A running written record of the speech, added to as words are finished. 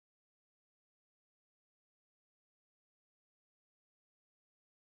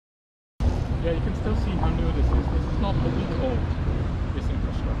Yeah, you can still see how new this is. This is not a week old, this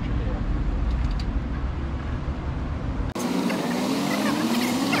infrastructure here.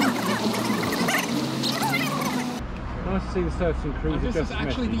 Nice to see the surfing crews. This is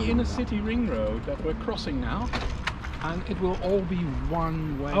actually the inner city ring road that we're crossing now, and it will all be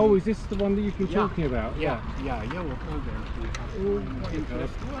one way. Oh, is this the one that you've been talking about? Yeah, we'll go there.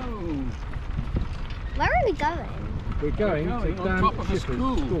 Whoa! Where are we going? We're going to on top of a Schippers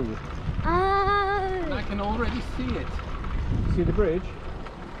school. school. And I can already see it. See the bridge?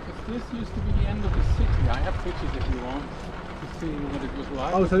 Because this used to be the end of the city. I have pictures if you want to see what it was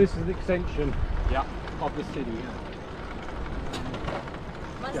like. Oh, so this is an extension. Yeah, of the city.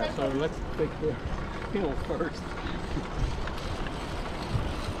 Yeah, so let's take the hill first.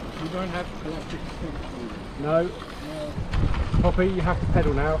 You don't have electric sticks. No. Poppy, you have to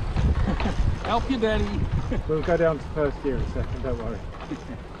pedal now. Help you, Daddy. We'll go down to first gear in a second, don't worry.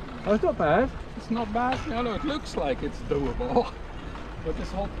 Oh, it's not bad. It's not bad. No, it looks like it's doable. But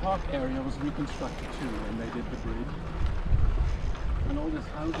this whole park area was reconstructed too when they did the bridge. And all this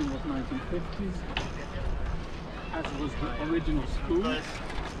housing was 1950s, as was the original school. That's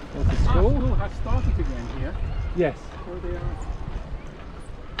the school. Our school has started again here. Yes. So they are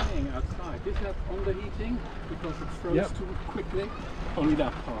playing outside. This has underheating because it froze too quickly. Only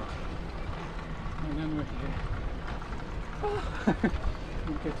that part. And then we're here.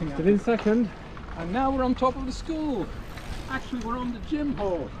 We're getting Still in second. And now we're on top of the school. Actually, we're on the gym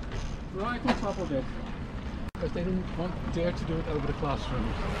hall. Right on top of it. Because they didn't dare to do it over the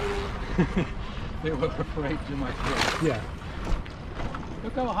classroom. They were afraid you might hit. Yeah.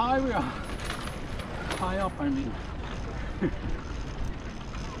 Look how high we are. High up, I mean.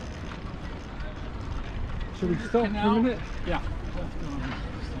 Should we stop for a minute? Yeah.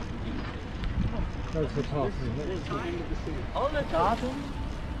 Go to the park. Oh, the garden.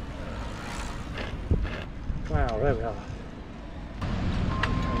 Wow, there we are.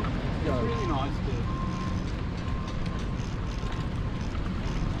 It's really nice here.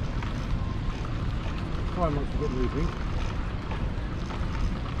 Quite much of it moving.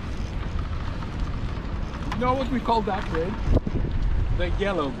 You know what we call that bridge? The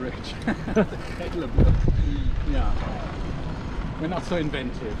yellow bridge. The yellow bridge. Yeah. We're not so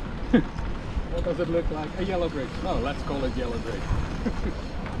inventive. What does it look like? A yellow bridge. No, let's call it yellow bridge.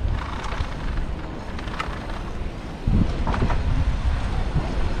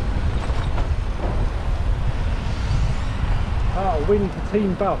 Ah, win for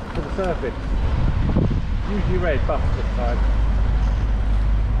Team Buff for the surface. Usually red, Buff this time.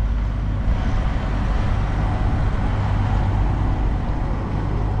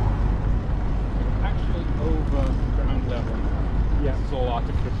 Actually over ground level. Yeah. This is all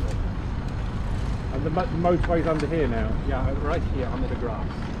artificial. And the motorway's under here now. Yeah, right here under the grass.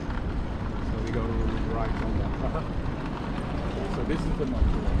 So we go right on that. So this is the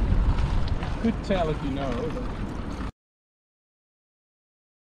motorway. Could tell if you know, but